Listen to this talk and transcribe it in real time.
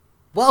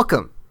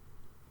Welcome.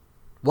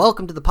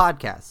 Welcome to the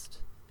podcast.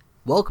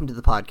 Welcome to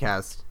the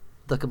podcast,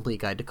 The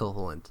Complete Guide to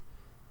Koholint.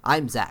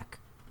 I'm Zach.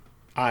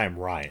 I'm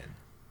Ryan.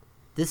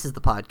 This is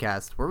the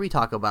podcast where we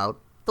talk about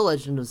The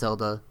Legend of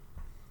Zelda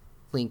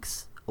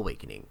Link's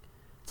Awakening.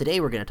 Today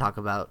we're going to talk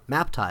about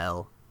map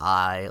tile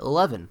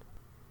I13.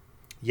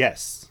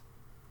 Yes.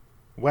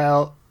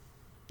 Well,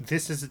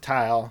 this is a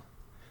tile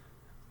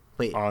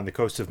Wait, on the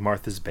coast of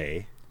Martha's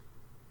Bay.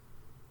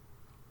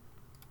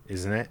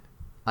 Isn't it?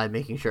 I'm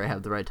making sure I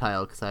have the right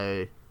tile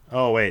because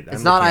Oh, wait.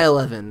 It's not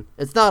I11.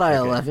 It's not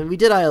I11. Okay. We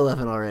did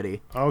I11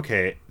 already.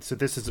 Okay, so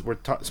this is... We're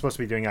supposed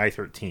to be doing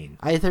I13.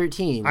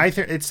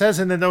 I13. It says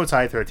in the notes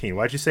I13.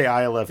 Why'd you say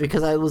I11?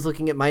 Because I was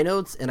looking at my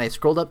notes and I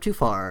scrolled up too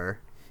far.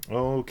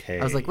 Okay.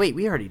 I was like, wait,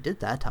 we already did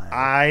that tile.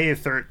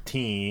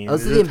 I13 Oh,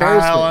 this is is the a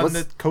tile on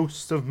embarrassment. the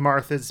coast of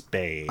Martha's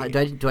Bay.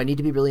 Do I need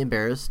to be really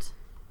embarrassed?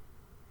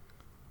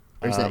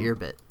 Or is that your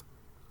bit?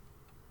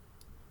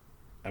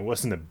 I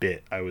wasn't a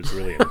bit. I was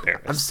really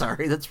embarrassed. I'm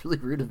sorry. That's really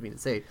rude of me to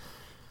say.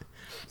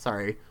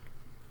 Sorry.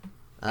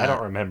 I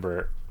don't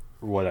remember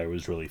what I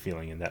was really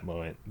feeling in that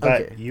moment.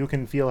 But Okay. you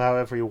can feel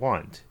however you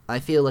want. I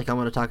feel like I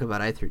want to talk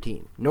about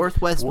I-13.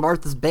 Northwest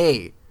Martha's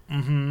Bay.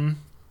 Mm-hmm.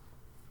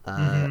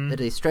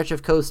 At a stretch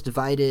of coast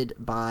divided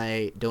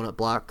by donut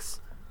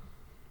blocks.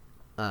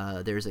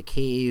 There's a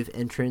cave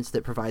entrance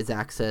that provides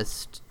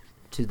access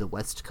to the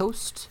west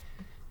coast.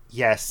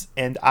 Yes,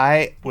 and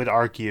I would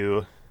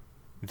argue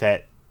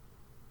that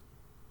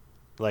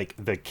like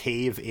the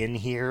cave in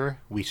here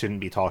we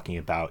shouldn't be talking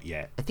about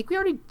yet. I think we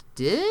already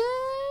did?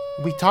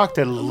 We talked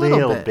a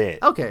little bit.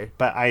 Okay.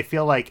 But I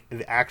feel like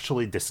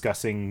actually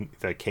discussing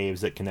the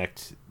caves that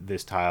connect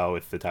this tile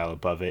with the tile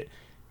above it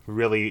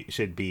really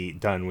should be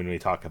done when we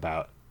talk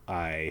about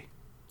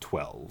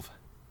I-12.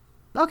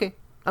 Okay.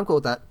 I'm cool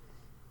with that.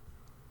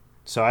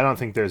 So I don't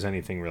think there's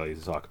anything really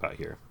to talk about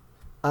here.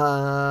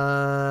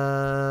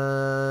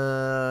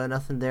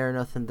 Nothing there,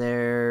 nothing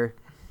there.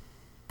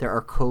 There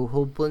are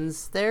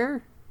koholblins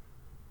there.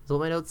 Is what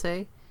my notes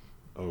say.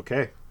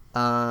 Okay.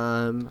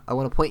 I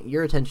want to point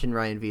your attention,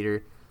 Ryan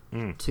Veeder,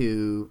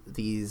 to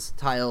these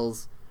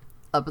tiles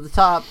up at the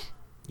top.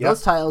 Yep.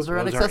 Those tiles are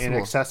Those inaccessible. are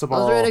inaccessible.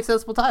 Those are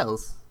inaccessible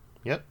tiles.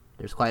 Yep.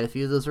 There's quite a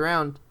few of those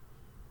around.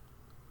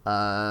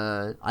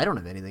 I don't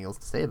have anything else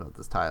to say about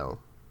this tile.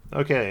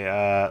 Okay,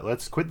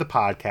 let's quit the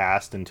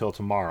podcast until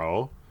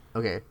tomorrow.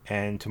 Okay.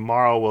 And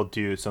tomorrow we'll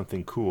do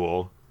something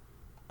cool.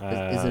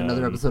 Is it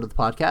another episode of the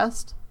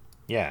podcast?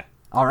 Yeah.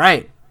 All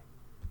right.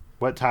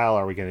 What tile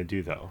are we going to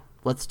do, though?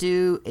 Let's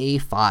do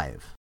A5.